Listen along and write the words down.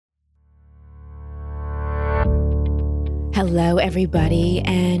Hello, everybody,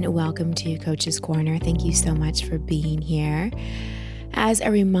 and welcome to Coach's Corner. Thank you so much for being here. As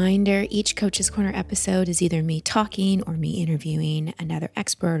a reminder, each Coach's Corner episode is either me talking or me interviewing another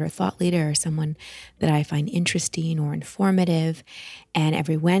expert or thought leader or someone that I find interesting or informative. And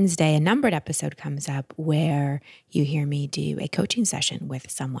every Wednesday, a numbered episode comes up where you hear me do a coaching session with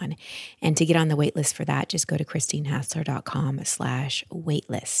someone. And to get on the wait list for that, just go to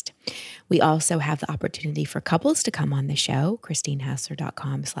christinehassler.com/waitlist. We also have the opportunity for couples to come on the show,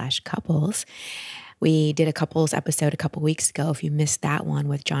 christinehassler.com/couples. We did a couples episode a couple weeks ago. If you missed that one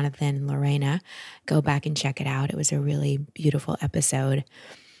with Jonathan and Lorena, go back and check it out. It was a really beautiful episode.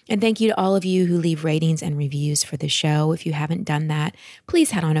 And thank you to all of you who leave ratings and reviews for the show. If you haven't done that,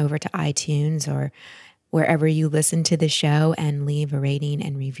 please head on over to iTunes or wherever you listen to the show and leave a rating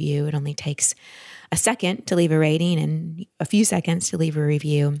and review. It only takes a second to leave a rating and a few seconds to leave a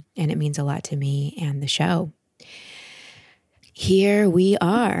review, and it means a lot to me and the show. Here we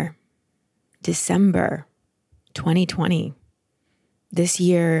are. December 2020. This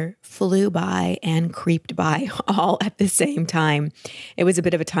year flew by and creeped by all at the same time. It was a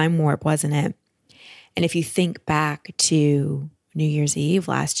bit of a time warp, wasn't it? And if you think back to New Year's Eve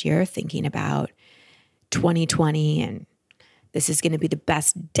last year, thinking about 2020 and this is going to be the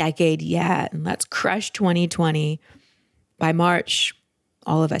best decade yet, and let's crush 2020. By March,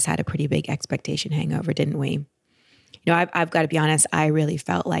 all of us had a pretty big expectation hangover, didn't we? You know, I've got to be honest, I really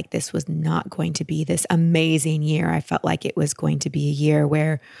felt like this was not going to be this amazing year. I felt like it was going to be a year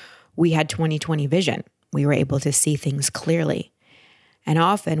where we had 2020 vision. We were able to see things clearly. And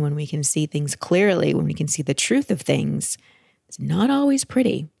often when we can see things clearly, when we can see the truth of things, it's not always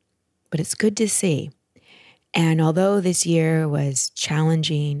pretty, but it's good to see. And although this year was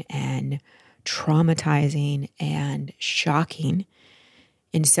challenging and traumatizing and shocking,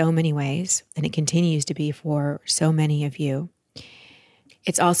 in so many ways, and it continues to be for so many of you,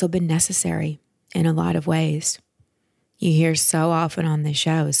 it's also been necessary in a lot of ways. You hear so often on the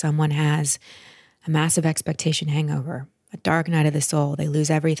show, someone has a massive expectation hangover, a dark night of the soul, they lose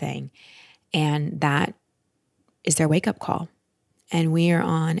everything, and that is their wake-up call. And we are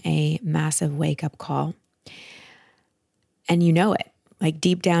on a massive wake-up call. And you know it. Like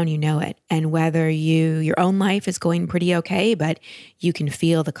deep down, you know it. And whether your own life is going pretty okay, but you can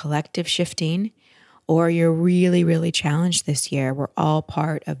feel the collective shifting, or you're really, really challenged this year, we're all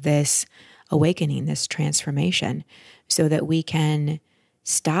part of this awakening, this transformation, so that we can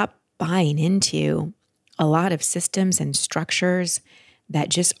stop buying into a lot of systems and structures that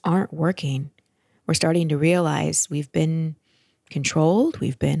just aren't working. We're starting to realize we've been controlled,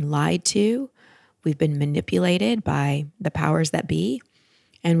 we've been lied to, we've been manipulated by the powers that be.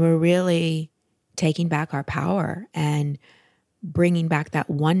 And we're really taking back our power and bringing back that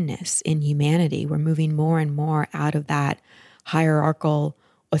oneness in humanity. We're moving more and more out of that hierarchical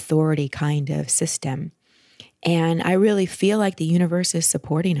authority kind of system. And I really feel like the universe is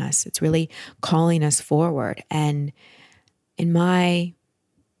supporting us. It's really calling us forward. And in my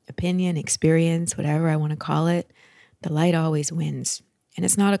opinion, experience, whatever I want to call it, the light always wins. And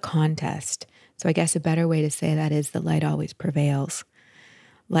it's not a contest. So I guess a better way to say that is the light always prevails.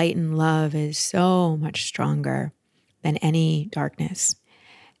 Light and love is so much stronger than any darkness.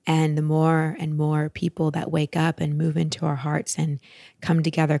 And the more and more people that wake up and move into our hearts and come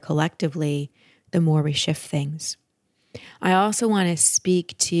together collectively, the more we shift things. I also want to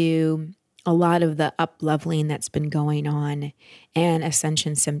speak to a lot of the up-leveling that's been going on and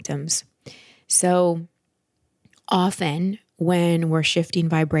ascension symptoms. So often when we're shifting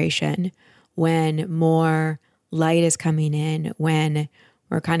vibration, when more light is coming in, when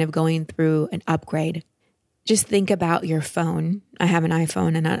we're kind of going through an upgrade, just think about your phone. I have an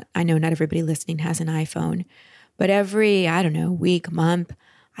iPhone, and I know not everybody listening has an iPhone, but every, week, month,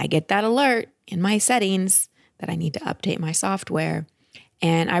 I get that alert in my settings that I need to update my software.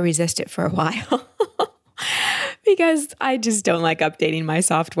 And I resist it for a while because I just don't like updating my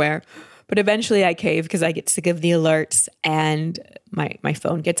software. But eventually I cave because I get sick of the alerts, and my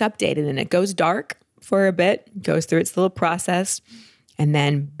phone gets updated and it goes dark for a bit, goes through its little process, and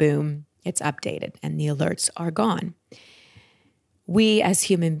then boom, it's updated and the alerts are gone. We as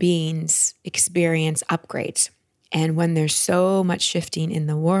human beings experience upgrades. And when there's so much shifting in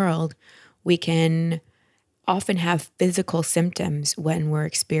the world, we can often have physical symptoms when we're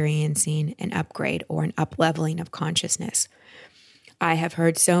experiencing an upgrade or an up-leveling of consciousness. I have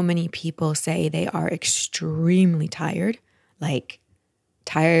heard so many people say they are extremely tired like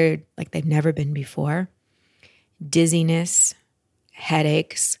they've never been before. Dizziness,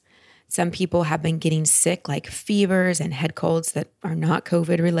 headaches. Some people have been getting sick, like fevers and head colds that are not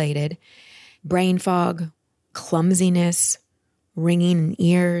COVID related. Brain fog, clumsiness, ringing in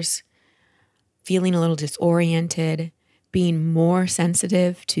ears, feeling a little disoriented, being more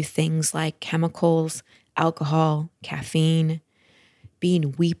sensitive to things like chemicals, alcohol, caffeine,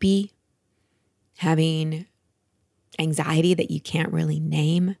 being weepy, having anxiety that you can't really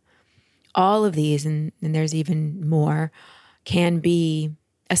name. All of these, and there's even more, can be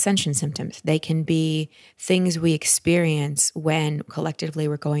ascension symptoms. They can be things we experience when collectively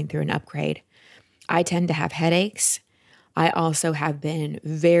we're going through an upgrade. I tend to have headaches. I also have been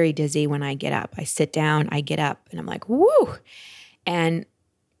very dizzy when I get up. I sit down, I get up, and I'm like, woo. And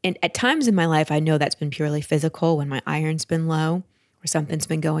at times in my life, I know that's been purely physical when my iron's been low or something's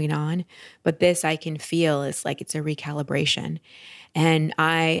been going on. But this I can feel is like it's a recalibration. And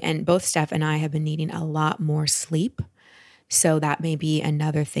both Steph and I have been needing a lot more sleep. So that may be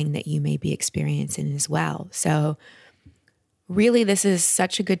another thing that you may be experiencing as well. So really, this is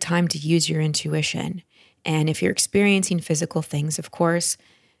such a good time to use your intuition. And if you're experiencing physical things, of course,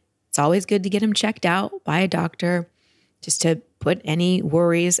 it's always good to get them checked out by a doctor just to put any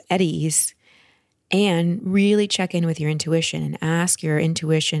worries at ease, and really check in with your intuition and ask your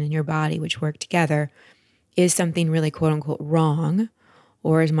intuition and your body, which work together, is something really quote unquote wrong,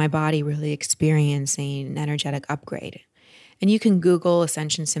 or is my body really experiencing an energetic upgrade? And you can Google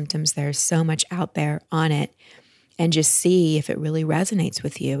ascension symptoms. There's so much out there on it, and just see if it really resonates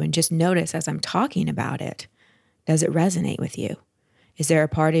with you, and just notice as I'm talking about it, does it resonate with you? Is there a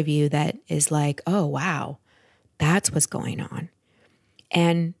part of you that is like, oh, wow, that's what's going on?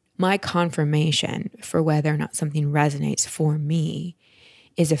 And my confirmation for whether or not something resonates for me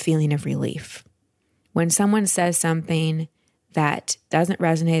is a feeling of relief. When someone says something that doesn't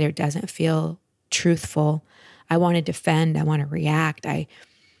resonate or doesn't feel truthful, I want to defend, I want to react, I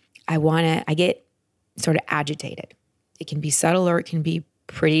get sort of agitated. It can be subtle or it can be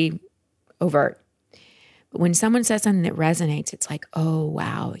pretty overt. But when someone says something that resonates, it's like, oh,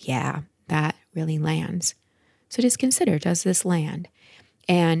 wow, yeah, that really lands. So just consider, does this land?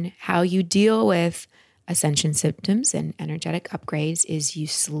 And how you deal with ascension symptoms and energetic upgrades is you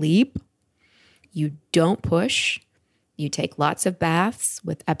sleep, you don't push, you take lots of baths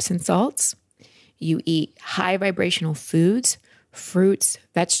with Epsom salts, you eat high vibrational foods, fruits,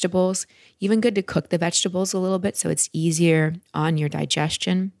 vegetables, even good to cook the vegetables a little bit so it's easier on your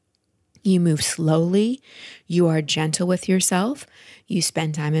digestion. You move slowly, you are gentle with yourself, you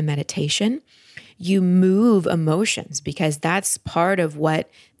spend time in meditation, you move emotions, because that's part of what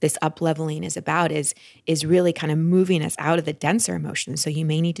this up-leveling is about, is really kind of moving us out of the denser emotions. So you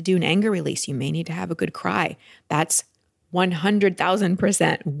may need to do an anger release. You may need to have a good cry. That's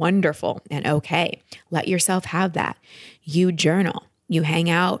 100,000% wonderful and okay. Let yourself have that. You journal. You hang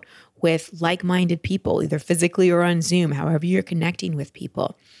out with like-minded people, either physically or on Zoom, however you're connecting with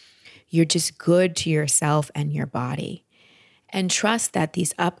people. You're just good to yourself and your body. And trust that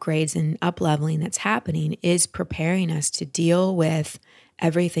these upgrades and up-leveling that's happening is preparing us to deal with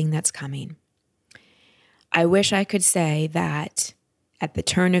everything that's coming. I wish I could say that at the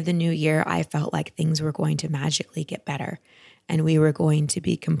turn of the new year, I felt like things were going to magically get better and we were going to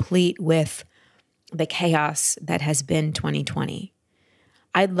be complete with the chaos that has been 2020.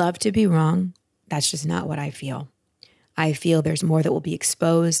 I'd love to be wrong. That's just not what I feel. I feel there's more that will be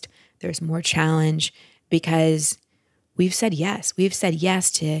exposed. There's more challenge, because we've said yes. We've said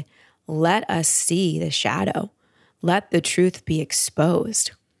yes to let us see the shadow. Let the truth be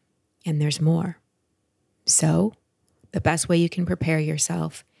exposed. And there's more. So the best way you can prepare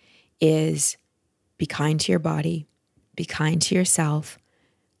yourself is be kind to your body, be kind to yourself,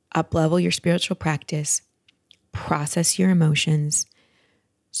 up-level your spiritual practice, process your emotions,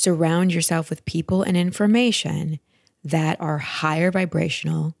 surround yourself with people and information that are higher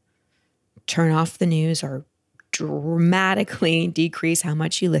vibrational, turn off the news or dramatically decrease how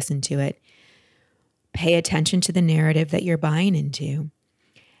much you listen to it. Pay attention to the narrative that you're buying into,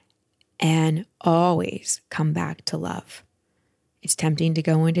 and always come back to love. It's tempting to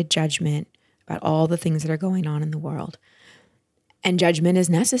go into judgment about all the things that are going on in the world. And judgment is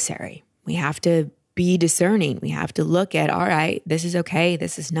necessary. We have to be discerning. We have to look at, all right, this is okay,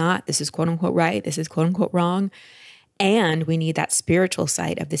 this is not, this is quote unquote right, this is quote unquote wrong. And we need that spiritual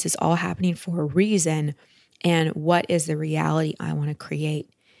side of this is all happening for a reason. And what is the reality I want to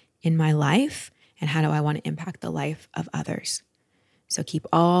create in my life? And how do I want to impact the life of others? So keep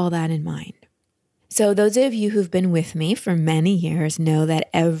all that in mind. So those of you who've been with me for many years know that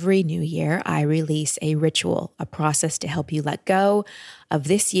every new year I release a ritual, a process to help you let go of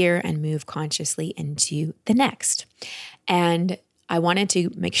this year and move consciously into the next. And I wanted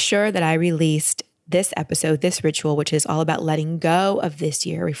to make sure that I released this episode, this ritual, which is all about letting go of this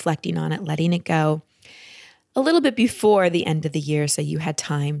year, reflecting on it, letting it go a little bit before the end of the year so you had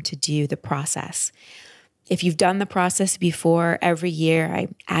time to do the process. If you've done the process before, every year I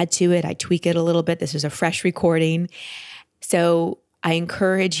add to it, I tweak it a little bit. This is a fresh recording. So I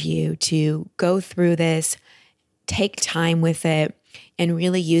encourage you to go through this, take time with it, and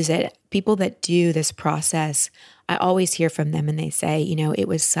really use it. People that do this process, I always hear from them and they say, it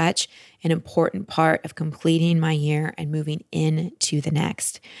was such an important part of completing my year and moving into the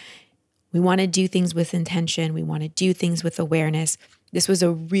next. We want to do things with intention. We want to do things with awareness. This was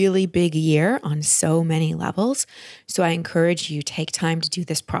a really big year on so many levels. So I encourage you, take time to do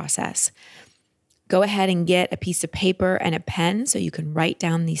this process. Go ahead and get a piece of paper and a pen so you can write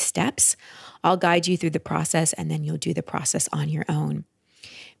down these steps. I'll guide you through the process and then you'll do the process on your own.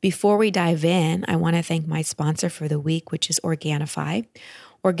 Before we dive in, I want to thank my sponsor for the week, which is Organifi.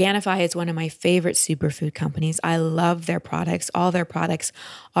 Organifi is one of my favorite superfood companies. I love their products. All their products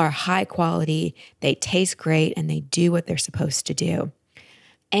are high quality, they taste great, and they do what they're supposed to do.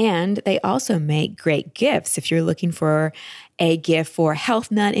 And they also make great gifts. If you're looking for a gift for a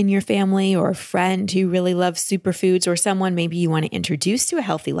health nut in your family or a friend who really loves superfoods or someone maybe you want to introduce to a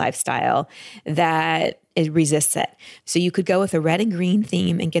healthy lifestyle that it resists it. So you could go with a red and green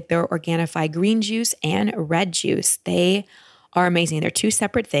theme and get their Organifi green juice and red juice. They are amazing. They're two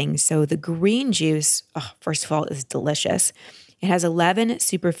separate things. So the green juice, first of all, is delicious. It has 11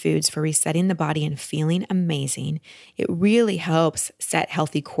 superfoods for resetting the body and feeling amazing. It really helps set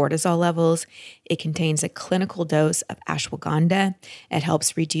healthy cortisol levels. It contains a clinical dose of ashwagandha. It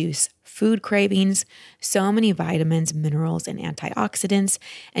helps reduce food cravings, so many vitamins, minerals, and antioxidants,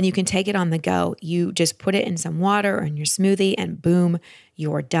 and you can take it on the go. You just put it in some water or in your smoothie and boom,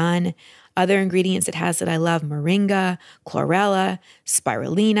 you're done. Other ingredients it has that I love: moringa, chlorella,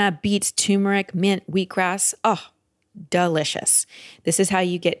 spirulina, beets, turmeric, mint, wheatgrass. Delicious. This is how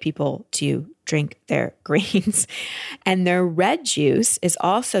you get people to drink their greens. And their red juice is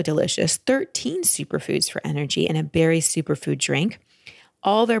also delicious. 13 superfoods for energy and a berry superfood drink.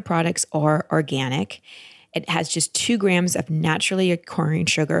 All their products are organic. It has just 2 grams of naturally occurring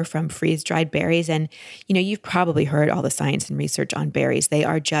sugar from freeze-dried berries. And, you've probably heard all the science and research on berries. They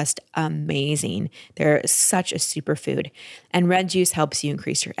are just amazing. They're such a superfood. And red juice helps you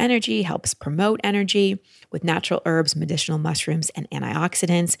increase your energy, helps promote energy with natural herbs, medicinal mushrooms, and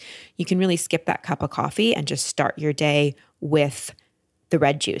antioxidants. You can really skip that cup of coffee and just start your day with the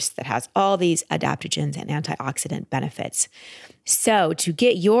red juice that has all these adaptogens and antioxidant benefits. So to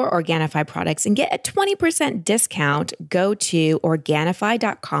get your Organifi products and get a 20% discount, go to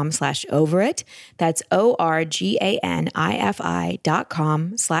Organifi.com/overit. That's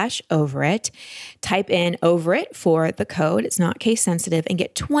Organifi.com/overit. Type in overit for the code. It's not case sensitive, and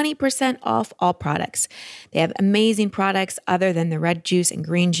get 20% off all products. They have amazing products other than the red juice and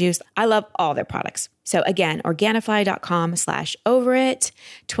green juice. I love all their products. So again, Organifi.com/overit,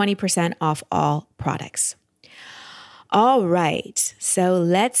 20% off all products. All right, so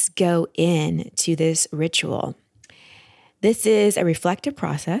let's go into this ritual. This is a reflective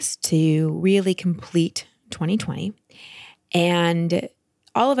process to really complete 2020. And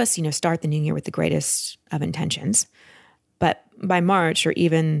all of us, start the new year with the greatest of intentions. But by March or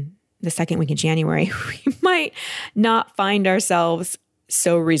even the second week of January, we might not find ourselves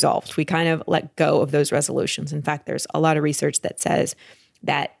so resolved. We kind of let go of those resolutions. In fact, there's a lot of research that says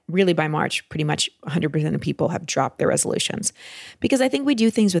that really by March, pretty much 100% of people have dropped their resolutions, because I think we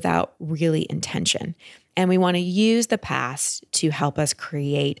do things without really intention. And we want to use the past to help us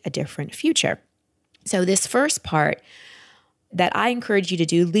create a different future. So this first part that I encourage you to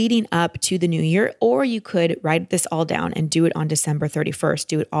do leading up to the new year, or you could write this all down and do it on December 31st,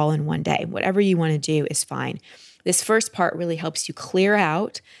 do it all in one day. Whatever you want to do is fine. This first part really helps you clear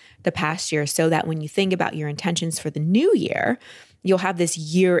out the past year so that when you think about your intentions for the new year, you'll have this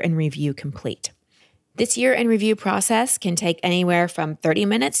year in review complete. This year in review process can take anywhere from 30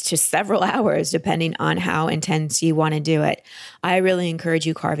 minutes to several hours, depending on how intense you want to do it. I really encourage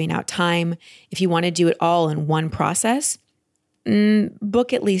you carving out time. If you want to do it all in one process,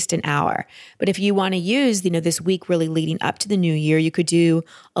 book at least an hour. But if you want to use, this week really leading up to the new year, you could do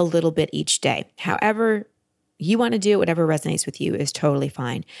a little bit each day. However you want to do it, whatever resonates with you is totally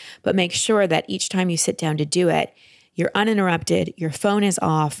fine. But make sure that each time you sit down to do it, you're uninterrupted, your phone is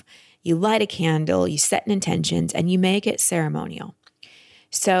off, you light a candle, you set an intentions, and you make it ceremonial.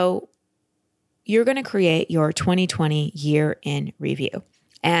 So you're going to create your 2020 year in review.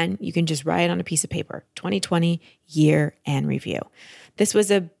 And you can just write on a piece of paper, 2020 year in review. This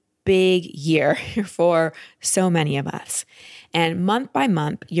was a big year for so many of us. And month by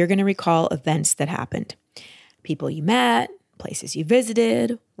month, you're going to recall events that happened. People you met, places you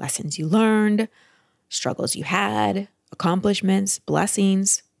visited, lessons you learned, struggles you had, accomplishments,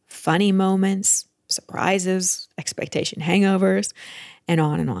 blessings, funny moments, surprises, expectation hangovers, and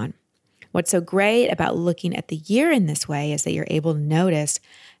on and on. What's so great about looking at the year in this way is that you're able to notice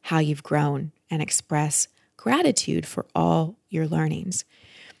how you've grown and express gratitude for all your learnings.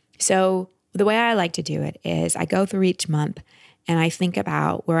 So the way I like to do it is I go through each month and I think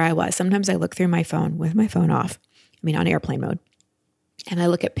about where I was. Sometimes I look through my phone with my phone off, on airplane mode, and I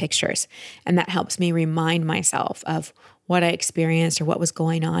look at pictures, and that helps me remind myself of what I experienced or what was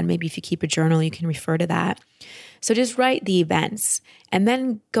going on. Maybe if you keep a journal, you can refer to that. So just write the events and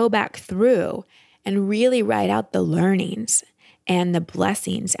then go back through and really write out the learnings and the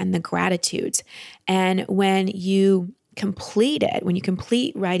blessings and the gratitudes. And when you complete it, when you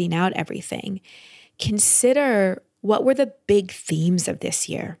complete writing out everything, consider what were the big themes of this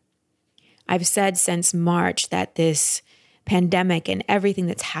year. I've said since March that this pandemic and everything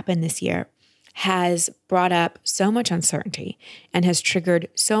that's happened this year has brought up so much uncertainty and has triggered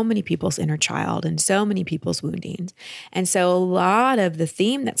so many people's inner child and so many people's woundings. And so a lot of the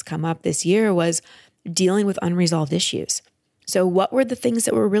theme that's come up this year was dealing with unresolved issues. So what were the things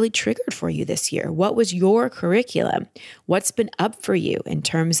that were really triggered for you this year? What was your curriculum? What's been up for you in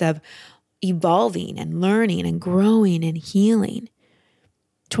terms of evolving and learning and growing and healing?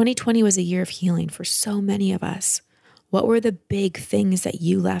 2020 was a year of healing for so many of us. What were the big things that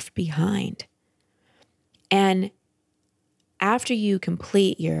you left behind? And after you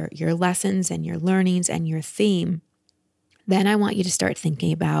complete your lessons and your learnings and your theme, then I want you to start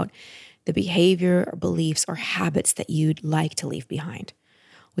thinking about the behavior or beliefs or habits that you'd like to leave behind.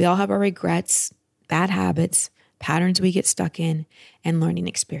 We all have our regrets, bad habits, patterns we get stuck in, and learning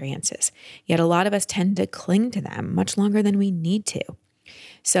experiences. Yet a lot of us tend to cling to them much longer than we need to.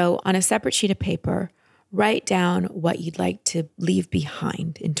 So on a separate sheet of paper, write down what you'd like to leave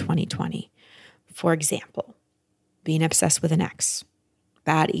behind in 2020. For example, being obsessed with an ex,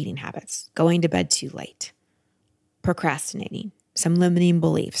 bad eating habits, going to bed too late, procrastinating, some limiting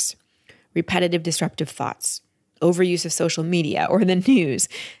beliefs, repetitive disruptive thoughts, overuse of social media or the news,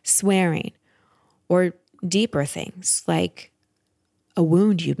 swearing, or deeper things like a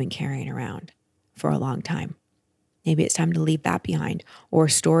wound you've been carrying around for a long time. Maybe it's time to leave that behind, or a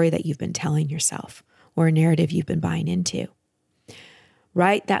story that you've been telling yourself, or a narrative you've been buying into.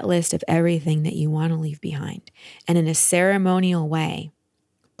 Write that list of everything that you want to leave behind, and in a ceremonial way,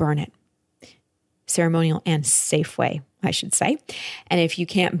 burn it. Ceremonial and safe way, I should say. And if you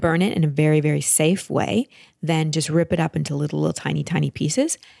can't burn it in a very, very safe way, then just rip it up into little tiny, tiny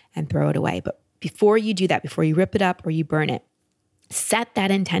pieces and throw it away. But before you do that, before you rip it up or you burn it, set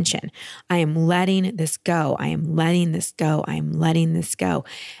that intention. I am letting this go. I am letting this go. I am letting this go.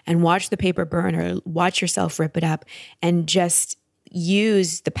 And watch the paper burn, or watch yourself rip it up, and just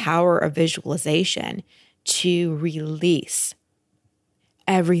use the power of visualization to release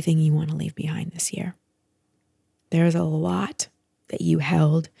everything you want to leave behind this year. There's a lot that you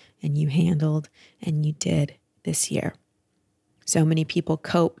held and you handled and you did this year. So many people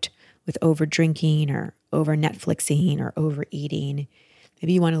coped with over drinking or over Netflixing or overeating.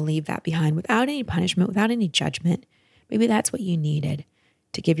 Maybe you want to leave that behind without any punishment, without any judgment. Maybe that's what you needed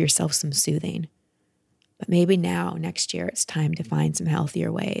to give yourself some soothing. But maybe now, next year, it's time to find some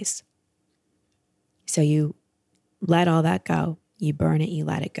healthier ways. So you let all that go. You burn it, you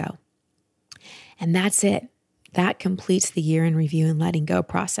let it go. And that's it. That completes the year in review and letting go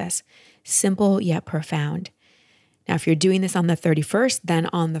process. Simple yet profound. Now, if you're doing this on the 31st, then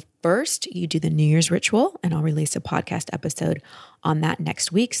on the 1st, you do the New Year's ritual, and I'll release a podcast episode on that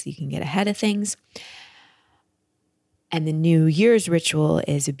next week so you can get ahead of things. And the New Year's ritual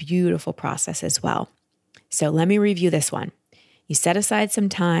is a beautiful process as well. So let me review this one. You set aside some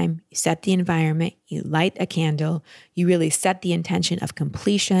time, you set the environment, you light a candle, you really set the intention of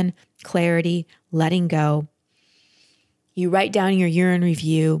completion, clarity, letting go. You write down your year in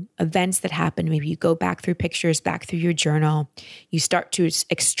review, events that happened. Maybe you go back through pictures, back through your journal. You start to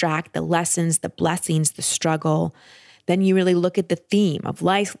extract the lessons, the blessings, the struggle. Then you really look at the theme of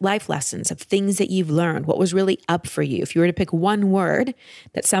life lessons, of things that you've learned. What was really up for you? If you were to pick one word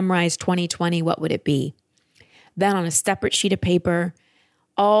that summarized 2020, what would it be? Then on a separate sheet of paper,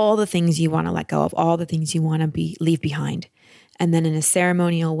 all the things you want to let go of, all the things you want to leave behind. And then in a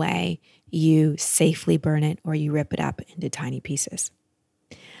ceremonial way, you safely burn it or you rip it up into tiny pieces.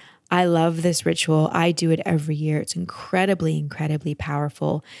 I love this ritual. I do it every year. It's incredibly, incredibly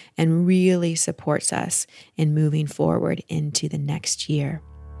powerful and really supports us in moving forward into the next year.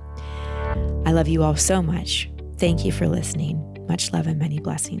 I love you all so much. Thank you for listening. Much love and many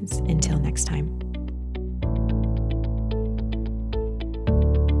blessings. Until next time.